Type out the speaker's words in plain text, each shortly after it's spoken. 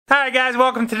Hi guys,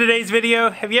 welcome to today's video.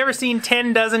 Have you ever seen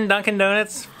 10 dozen Dunkin'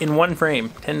 Donuts in one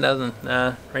frame? 10 dozen.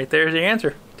 Right there's the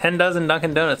answer. 10 dozen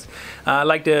Dunkin' Donuts. I'd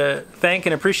like to thank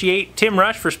and appreciate Tim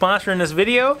Rush for sponsoring this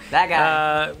video. That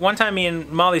guy. One time me and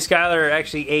Molly Schuyler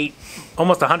actually ate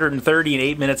almost 130 in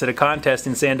 8 minutes at a contest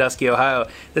in Sandusky, Ohio.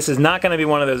 This is not going to be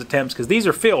one of those attempts because these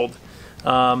are filled.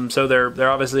 So they're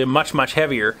obviously much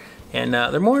heavier. And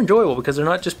they're more enjoyable because they're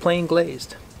not just plain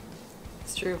glazed.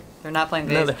 It's true. They're not plain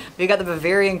glazed. We've got the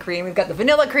Bavarian cream. We've got the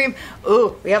vanilla cream.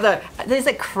 Ooh, we have the... Is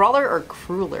it cruller or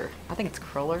cruller? I think it's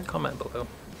cruller. Comment below.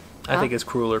 I think it's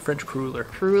cruller. French cruller.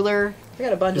 Cruller. We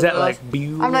got a bunch of those. Is that like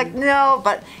Buell? I'm like, no,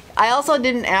 but I also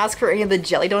didn't ask for any of the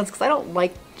jelly donuts because I don't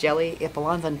like jelly. It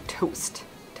belongs on toast.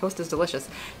 Toast is delicious.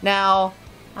 Now,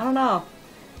 I don't know.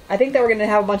 I think that we're going to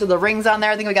have a bunch of the rings on there.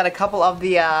 I think we got a couple of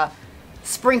the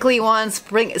sprinkly ones.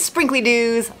 Sprinkly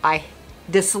dews. I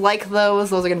dislike those.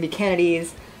 Those are going to be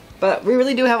Kennedy's. But we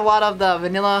really do have a lot of the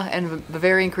vanilla and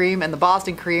Bavarian cream and the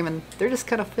Boston cream, and they're just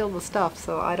kind of filled with stuff,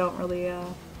 so I don't really,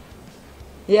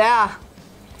 yeah.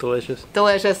 Delicious.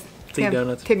 Delicious. Tim,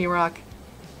 donuts. Tim, you rock.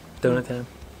 Donut time.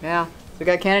 Yeah. So we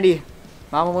got Kennedy.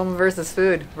 Mama woman versus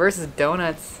food versus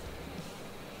donuts.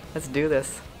 Let's do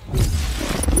this.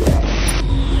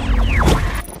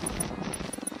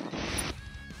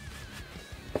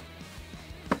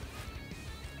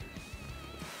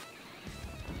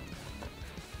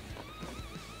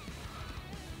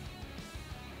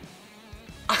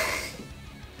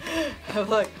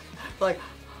 Look.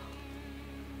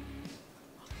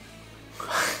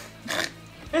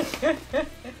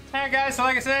 Alright guys, so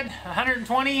like I said,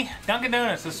 120 Dunkin'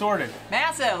 Donuts assorted.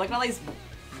 Massive! Look at all these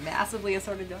massively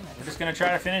assorted donuts. We're just going to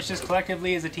try to finish this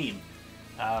collectively as a team.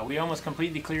 We almost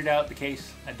completely cleared out the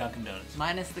case at Dunkin' Donuts.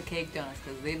 Minus the cake donuts,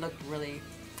 because they look really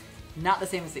not the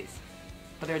same as these.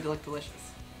 But they look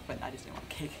delicious. But I just didn't want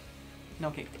cake.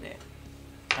 No cake today.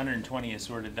 120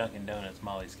 assorted Dunkin' Donuts,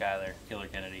 Molly Schuyler, Killer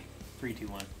Kennedy. 3, 2,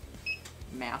 1.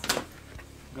 Massive.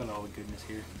 Got all the goodness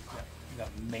here. We got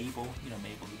maple. You know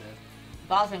maple's the best.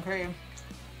 Boston cream.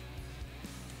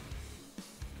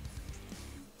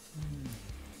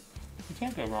 You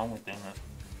can't go wrong with donuts.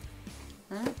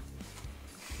 Hmm?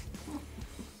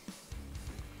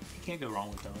 You can't go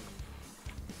wrong with donuts.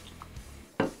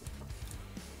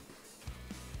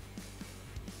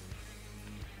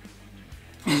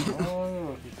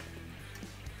 Oh.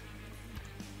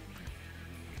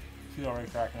 She's already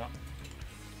cracking up.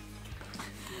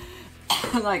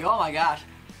 I'm like, oh my gosh.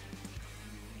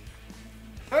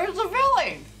 Where's the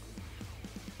filling?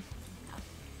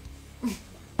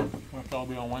 Must all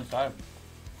be on one side.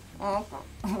 Oh.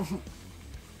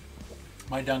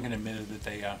 My Dunkin' admitted that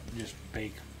they just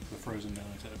bake the frozen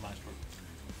donuts at my store.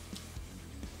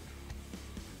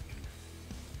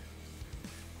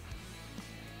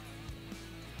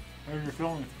 Where's your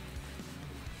filling?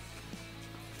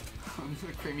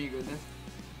 The creamy goodness.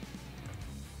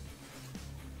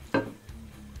 I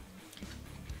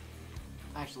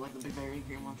actually like the Bavarian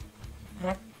cream ones.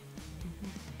 Yeah.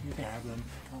 You can have them.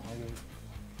 I don't like those.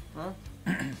 Huh?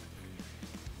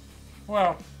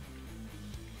 Well,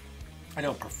 I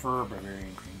don't prefer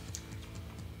Bavarian cream.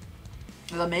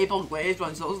 The maple glazed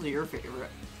ones, those are your favorite.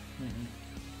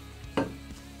 Mm-hmm.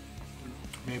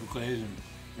 Maple glaze and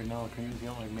vanilla cream. If you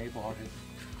don't like maple, I'll hit.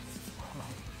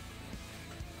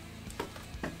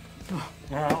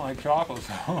 I don't like chocolate,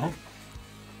 so.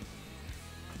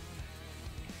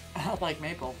 I don't like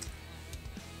maple.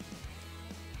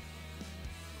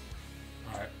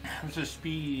 Alright, this is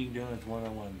speed eating donuts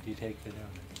 101. Do you take the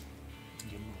donut?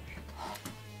 Give me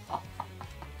one.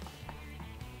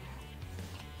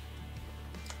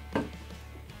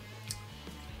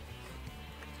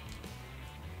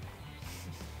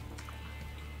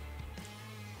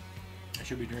 I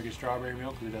should be drinking strawberry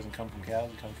milk because it doesn't come from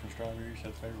cows, it comes from strawberries, so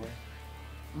it's everywhere.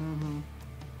 Mm-hmm.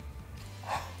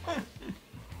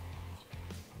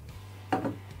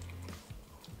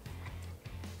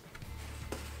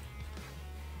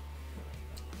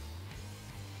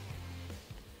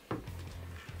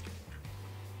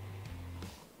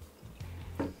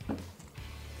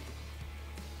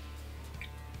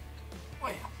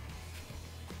 Well.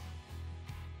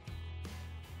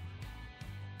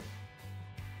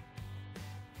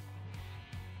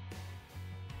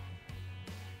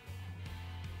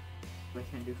 What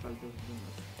can I do for those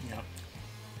donuts? Yeah.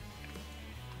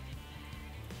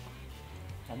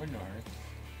 I'm in no hurry.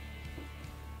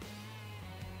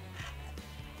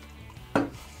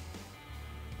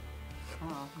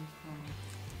 Oh,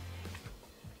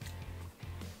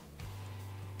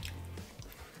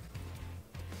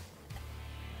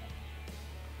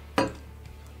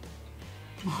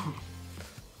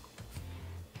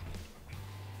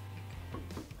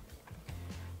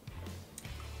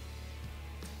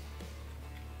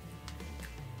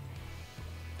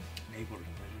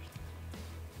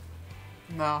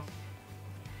 No.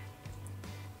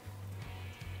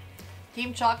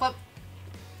 Team chocolate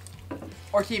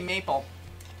or team maple?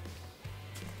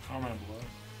 I'm gonna blow.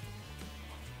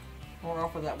 We're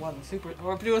off for that one super.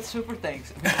 We're doing super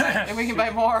things, and we can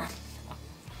buy more.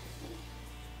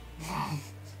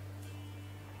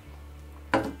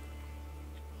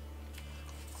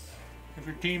 If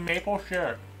you're team maple,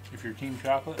 sure. If you're team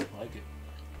chocolate, like it.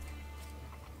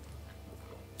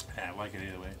 I like it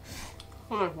either way.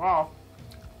 Oh, wow.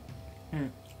 I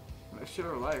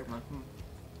sure like it.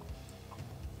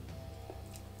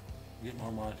 Get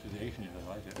more monetization if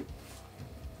I like it.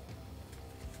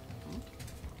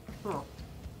 Oh.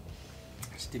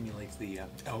 Stimulates the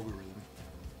algorithm.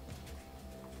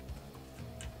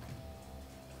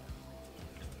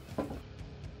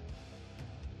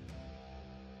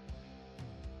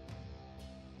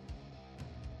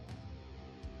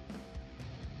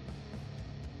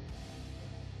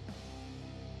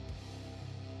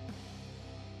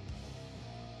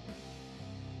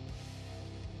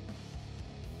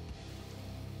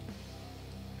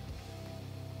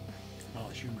 Oh,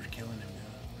 the humor's killing him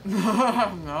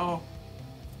now. No.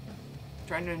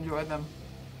 Trying to enjoy them.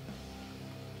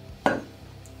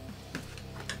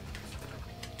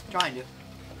 Trying to.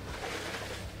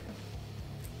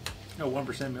 No,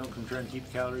 1% milk and trying to keep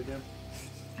the calories down.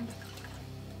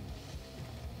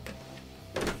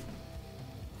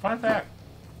 Fun fact.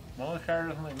 Molly Schuyler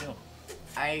doesn't like milk.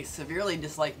 I severely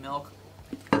dislike milk.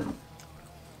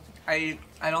 I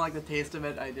don't like the taste of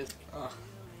it. I just ugh.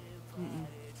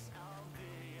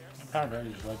 Sometimes I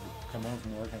just like to come home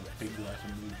from work and have a big glass of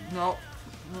movie. No.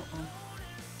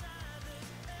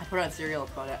 I put on cereal,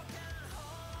 that's about it.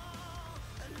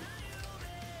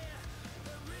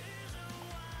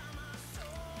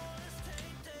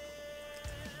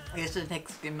 I used to take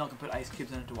skim milk and put ice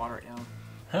cubes in it to water it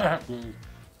down.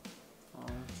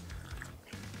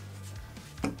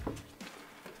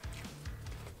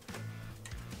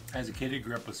 As a kid, I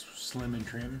grew up with slim and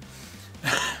trim.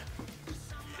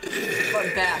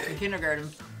 But back in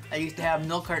kindergarten, I used to have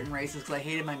milk carton races because I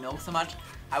hated my milk so much.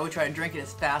 I would try to drink it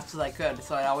as fast as I could,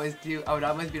 so I would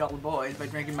always beat all the boys by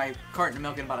drinking my carton of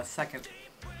milk in about a second.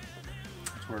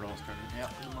 That's where it all started. Yeah,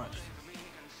 pretty much.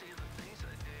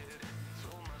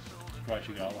 Surprised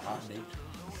you got all the hot dates.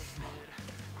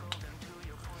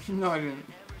 No, I didn't.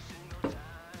 I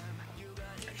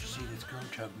should see this girl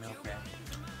chug milk back.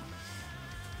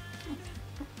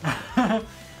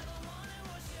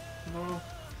 No.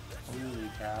 Holy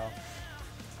cow.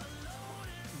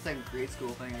 It's like a grade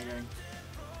school thing, I think.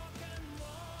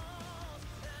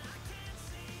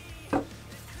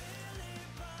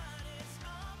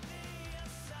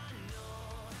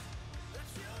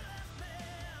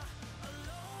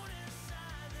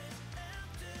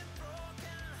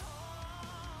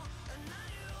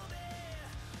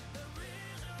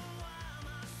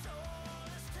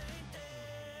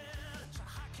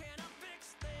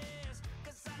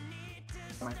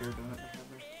 My favorite donut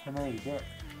ever. How many did you get?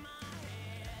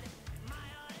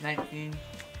 19.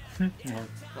 Yeah.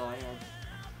 That's all I had.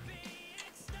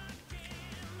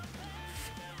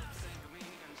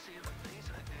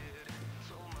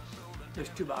 There's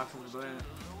 2 boxes of banana.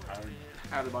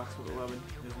 I had a box with 11.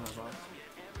 There's another box.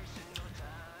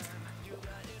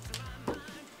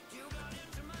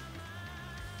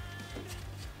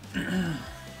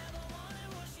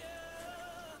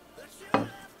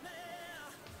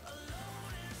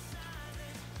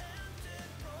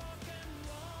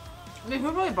 I mean,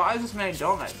 who really buys this many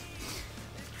donuts?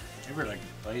 They were like,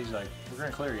 he's like, we're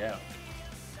gonna clear you out.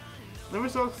 They were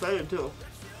so excited too.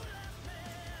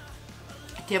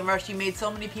 Kim Rush, you made so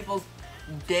many people's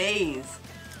days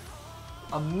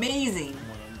amazing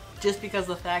just because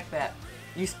of the fact that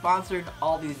you sponsored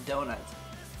all these donuts.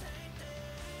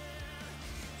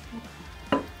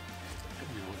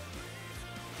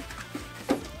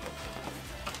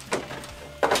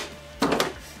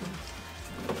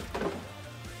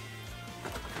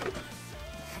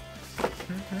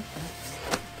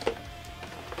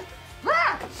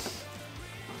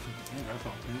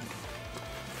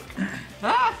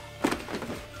 Ah!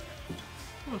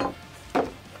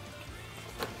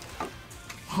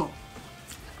 I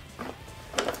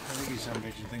think these some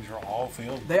bitchin' things are all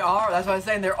filled. They are, that's what I'm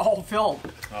saying, they're all filled.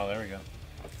 Oh, there we go.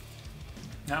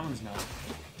 That one's not.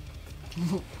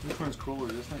 Which one's cooler,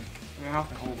 this thing? Yeah.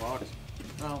 The whole box.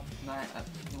 No, not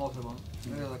most of them.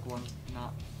 Maybe like one,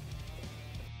 not.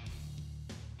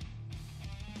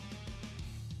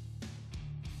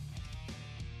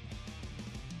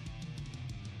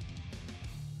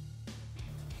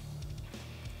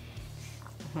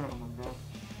 Oh my god.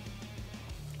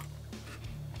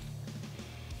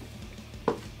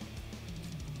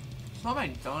 So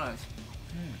many donuts.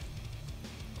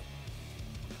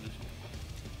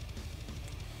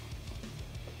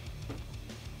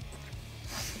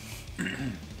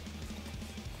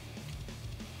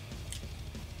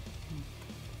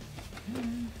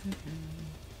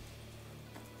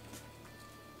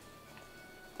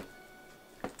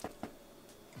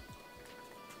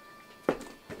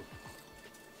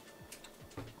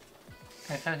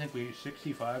 I kind of think we ate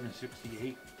 65 and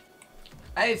 68.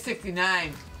 I ate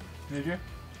 69. Did you?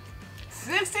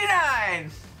 69!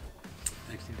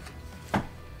 69.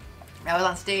 I was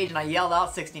on stage and I yelled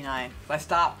out 69. So I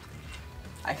stopped.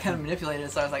 I kind of manipulated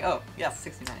it, so I was like, oh, yes,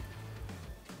 69.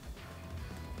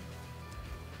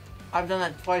 I've done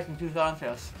that twice in 2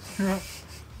 contests.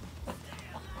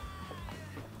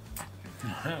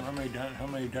 How many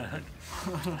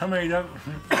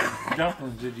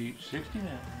dumplings did you eat?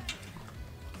 69.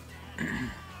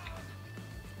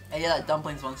 I did that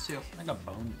dumplings once too. I got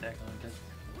boned at that contest.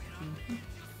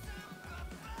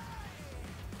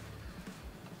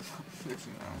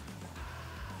 69.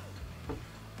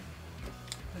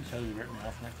 I totally ripped me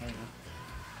off in that contest.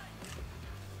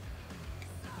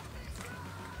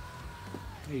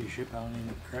 I ate a shit pound in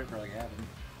the credit for like half of them.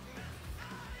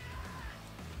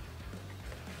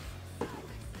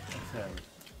 I was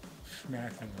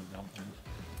smacking the dumplings.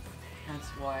 That's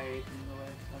why I ate them the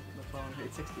way the phone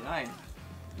hit 69.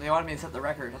 They wanted me to set the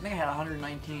record. I think I had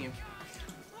 119.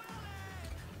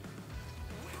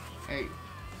 Hey,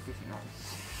 59.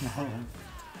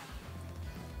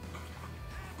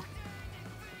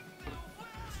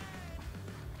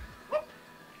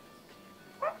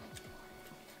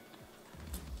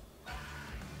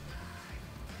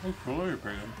 That's really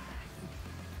pretty.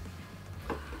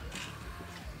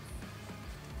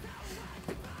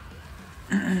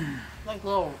 Like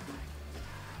little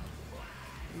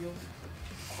wheels.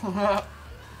 Oh.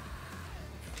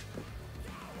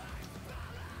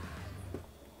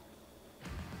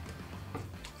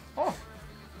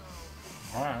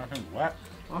 Wow, that thing's wet.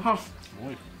 Moist.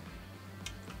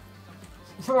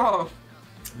 Oh.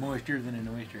 Moister than an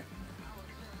oyster.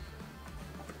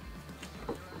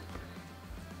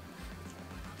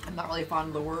 I'm not really fond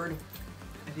of the word,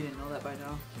 if you didn't know that by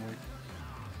now. Moist.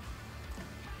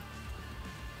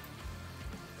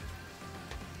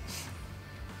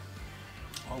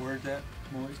 What word's that?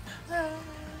 Moist?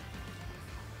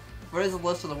 What is the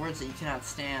list of the words that you cannot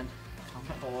stand?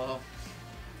 Comment below.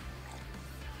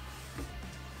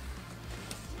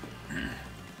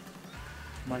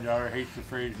 My daughter hates the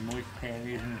phrase moist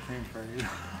panties in the same phrase.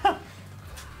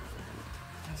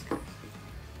 That's good.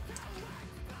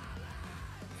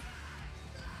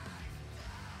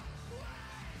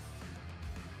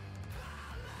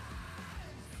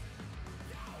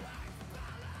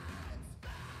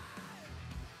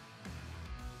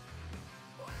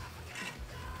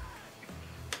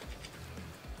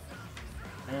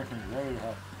 Everything's very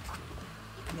hot.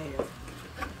 Yeah.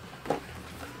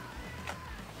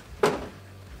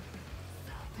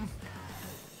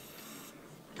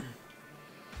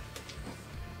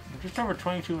 We're just over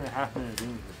 22 and a half minutes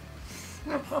into this.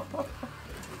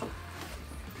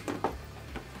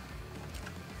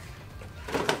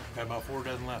 Got about 4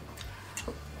 dozen left.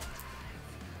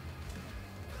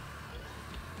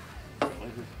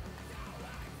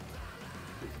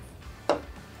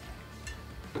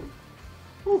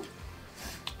 Whew.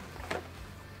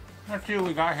 Let's see what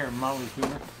we got here, Molly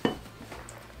Schuyler.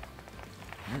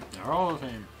 They're all the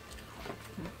same.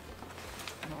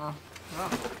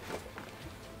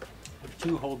 There's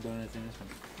 2 whole donuts in this one.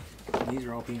 And these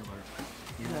are all peanut butter.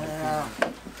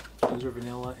 Those are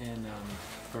vanilla and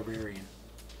barbarian.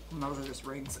 And those are just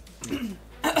rings.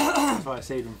 That's why I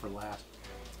saved them for last.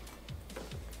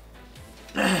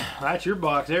 That's your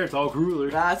box there. It's all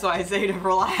cruller. That's why I saved it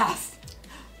for last.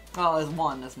 Oh, there's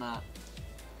one. That's not.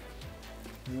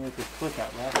 You have to split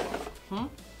that last box.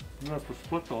 You have to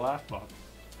split the last box.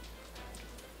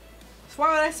 So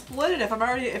why would I split it if if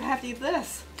I have to eat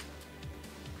this?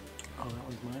 Oh, that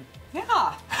one's mine.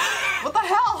 Yeah. What the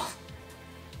hell?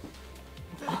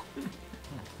 I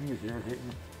think it's irritating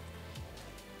me.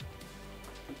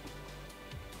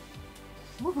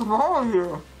 What's wrong with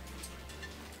you?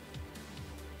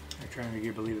 I'm trying to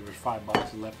get believe there was 5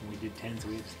 boxes left and we did 10, so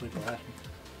we had to split the last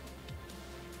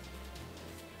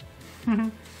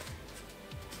one.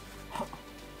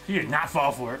 He did not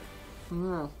fall for it.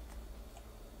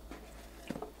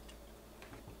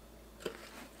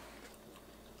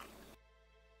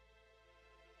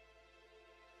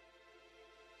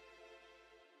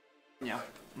 Yeah.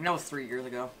 And that was 3 years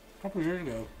ago. A couple of years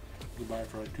ago, we buy it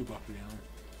for like $2 a gallon.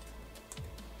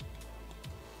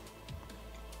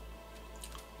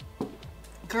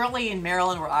 Currently in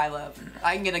Maryland, where I live,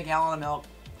 I can get a gallon of milk,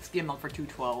 skim milk, for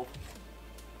 $2.12.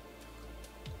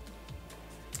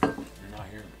 Not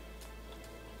here.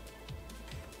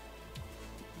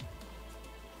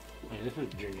 Hey, this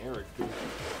is generic too.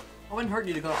 I wouldn't hurt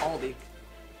you to go to Aldi.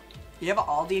 You have an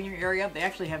Aldi in your area? They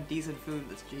actually have decent food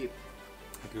that's cheap.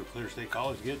 I could go Clear State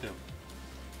College to get them.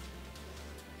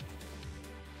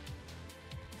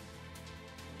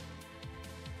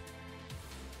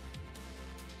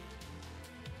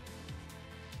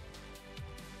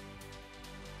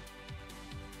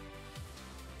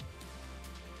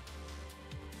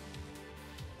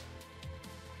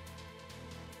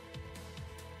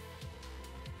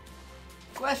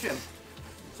 Question.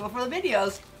 So for the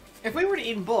videos, if we were to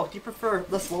eat in bulk, do you prefer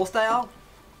the slow style,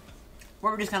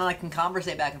 where we just kind of like can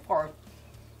conversate back and forth,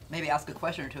 maybe ask a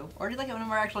question or two, or do you like it when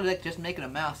we're actually like just making a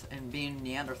mess and being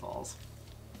Neanderthals?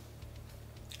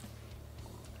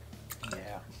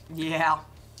 Yeah. Yeah.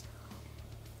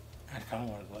 That's kind of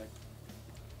what it's like.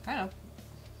 Kind of.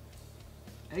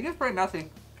 It gets pretty messy.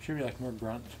 Should be like more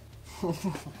grunts.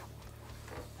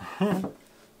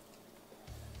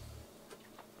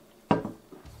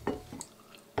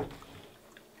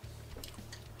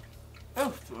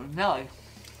 Oh, Nelly.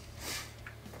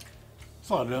 It's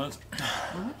a lot of donuts.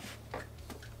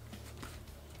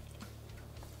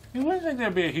 You wouldn't think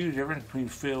there'd be a huge difference between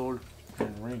filled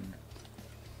and ring.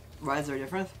 Why is there a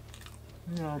difference?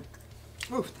 You know,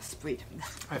 Oof, that's sweet.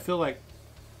 I feel like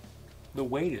the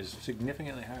weight is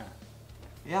significantly higher.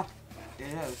 Yeah, it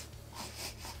is.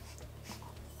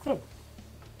 Good.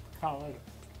 Kind of like it.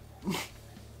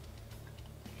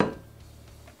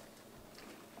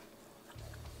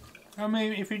 I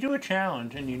mean, if you do a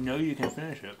challenge and you know you can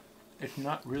finish it, it's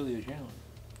not really a challenge.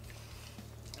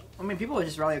 I mean, people would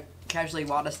just rather casually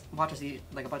watch us eat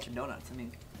like a bunch of donuts. I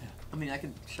mean, Yeah. I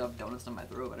could shove donuts down my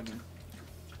throat, but I mean,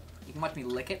 you can watch me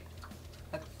lick it.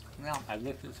 No, I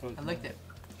licked it, so it's I licked it.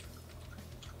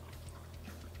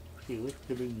 You licked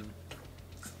it in.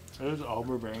 There's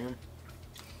Albert Bam.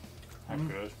 That's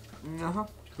good. Uh-huh.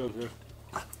 So good.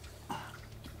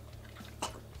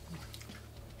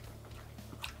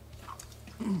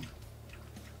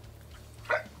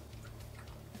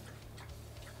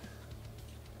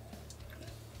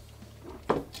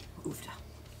 Oofta.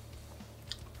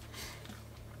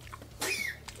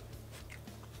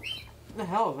 What the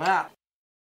hell is that?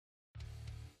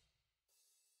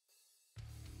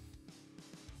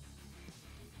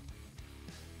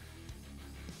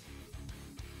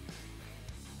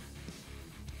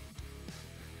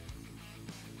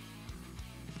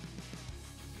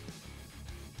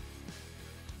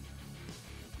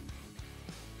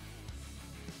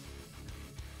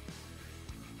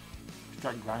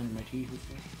 Start grinding my teeth with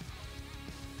this.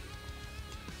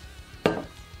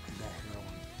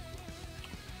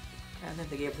 I think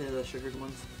they gave us the sugared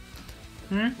ones.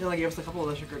 Hmm? They only gave us a couple of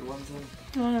the sugared ones. And,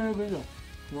 Oh, yeah, there you go.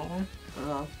 You want one?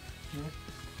 yeah.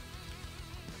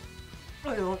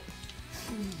 Yeah. I don't.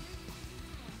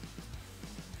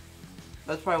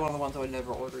 That's probably one of the ones I would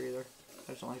never order either.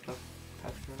 I just don't like the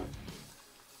texture of it.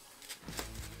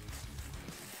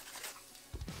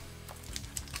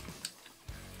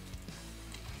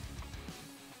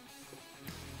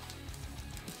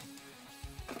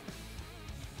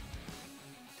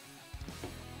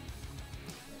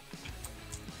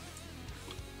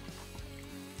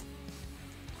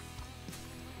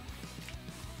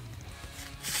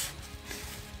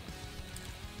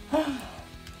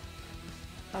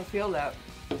 I feel that.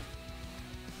 It's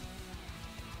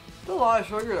a lot of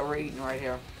sugar that we're eating right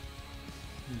here.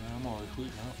 Yeah, I'm always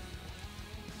sweet now.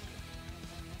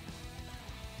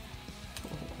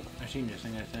 I seen this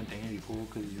thing I sent to Andy Poole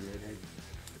because he's a redhead.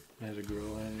 It has a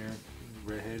girl in there,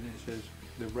 redhead, and it says,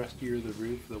 "The rustier the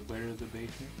roof, the wetter the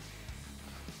basement."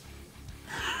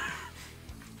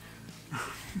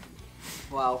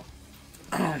 Wow.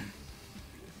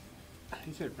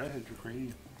 He said redheads are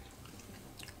crazy.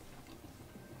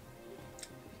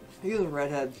 He's a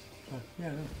redhead.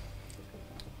 Yeah.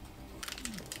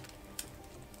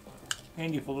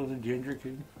 Andy full of the ginger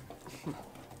kid.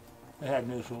 They had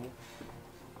no soul.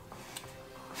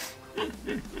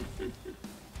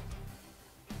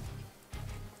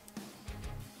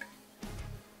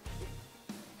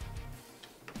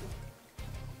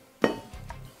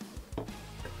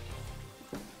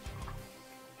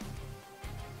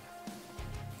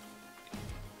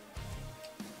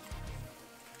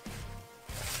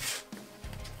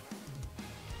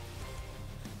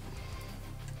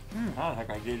 I think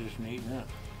I did just eating that.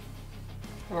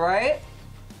 Right?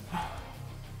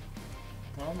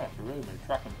 Well, I'm after really been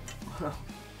trucking.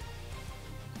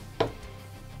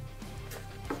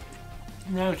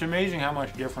 No, it's amazing how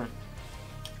much different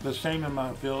the same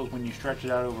amount feels when you stretch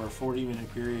it out over a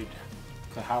 40-minute period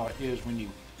to how it is when you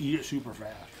eat it super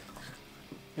fast.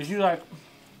 It's you like,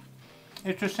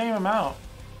 it's the same amount,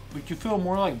 but you feel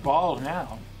more like balls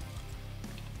now.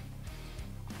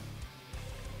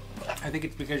 I think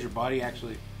it's because your body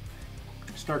actually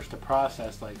starts to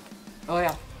process like, Oh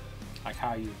yeah. like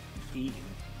how you eat.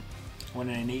 When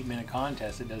in an 8-minute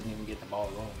contest, it doesn't even get the ball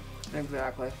rolling.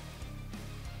 Exactly.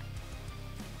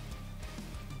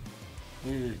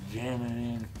 You're just jamming it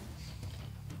in.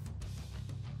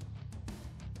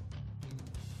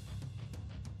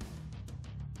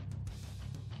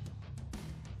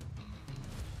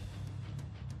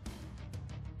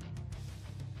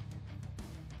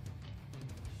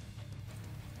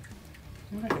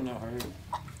 You're making no hurry.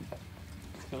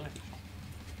 It's delicious.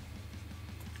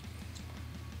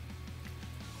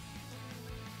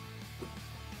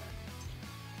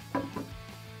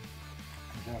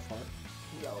 Is that a fart?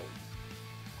 No.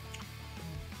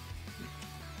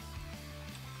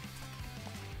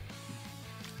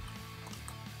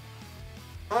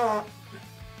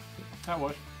 That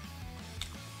was.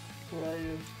 What I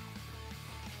do?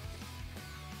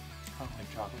 I don't like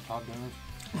chocolate top donuts.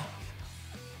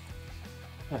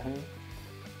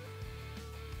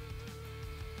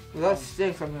 If that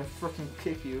stinks, I'm gonna freaking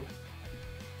kick you.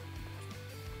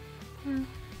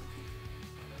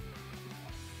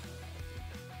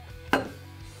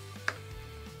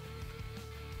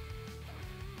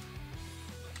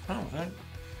 I don't think.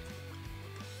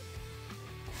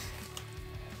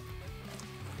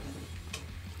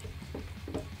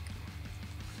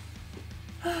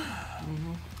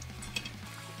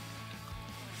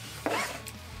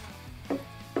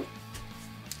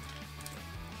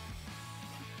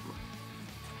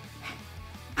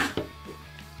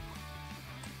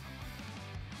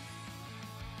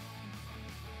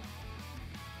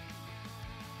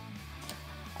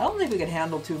 I don't think we can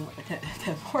handle 10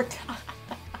 more times.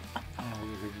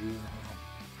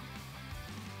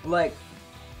 Like,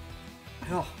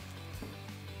 oh.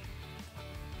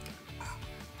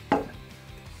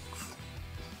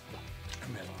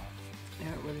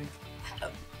 Yeah, really.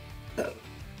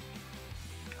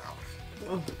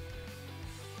 Oh.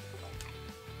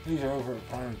 These are over a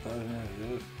pound a dozen as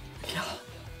it is.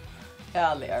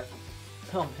 Yeah, they are.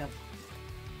 Oh man.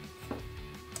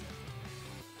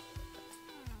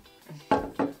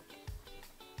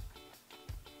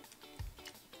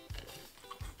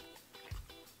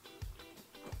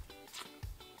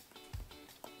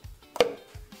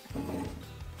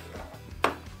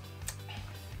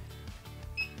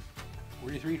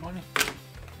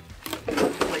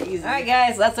 Alright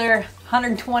guys, that's our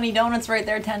 120 donuts right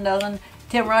there, 10 dozen.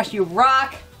 Tim Rush, you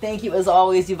rock! Thank you as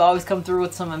always, you've always come through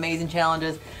with some amazing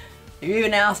challenges. You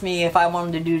even asked me if I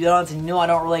wanted to do donuts, and you know I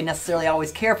don't really necessarily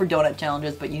always care for donut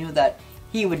challenges, but you knew that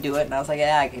he would do it, and I was like,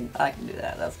 yeah, I can do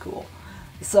that, that's cool.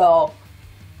 So,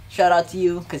 shout out to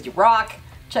you, because you rock.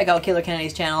 Check out Killer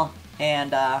Kennedy's channel,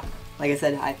 and like I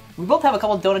said, we both have a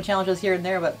couple donut challenges here and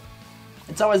there, but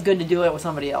it's always good to do it with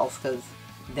somebody else, because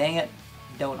dang it,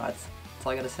 donuts. That's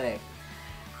all I gotta say.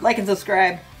 Like and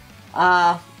subscribe.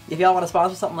 If y'all want to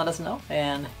sponsor something, let us know.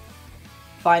 And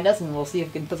find us, and we'll see if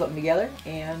we can put something together.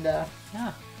 And,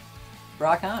 yeah.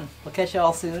 Rock on. We'll catch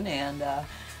y'all soon, and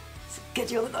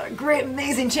get you another great,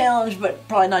 amazing challenge, but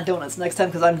probably not donuts next time,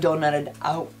 because I'm donutted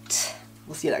out.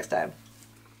 We'll see you next time.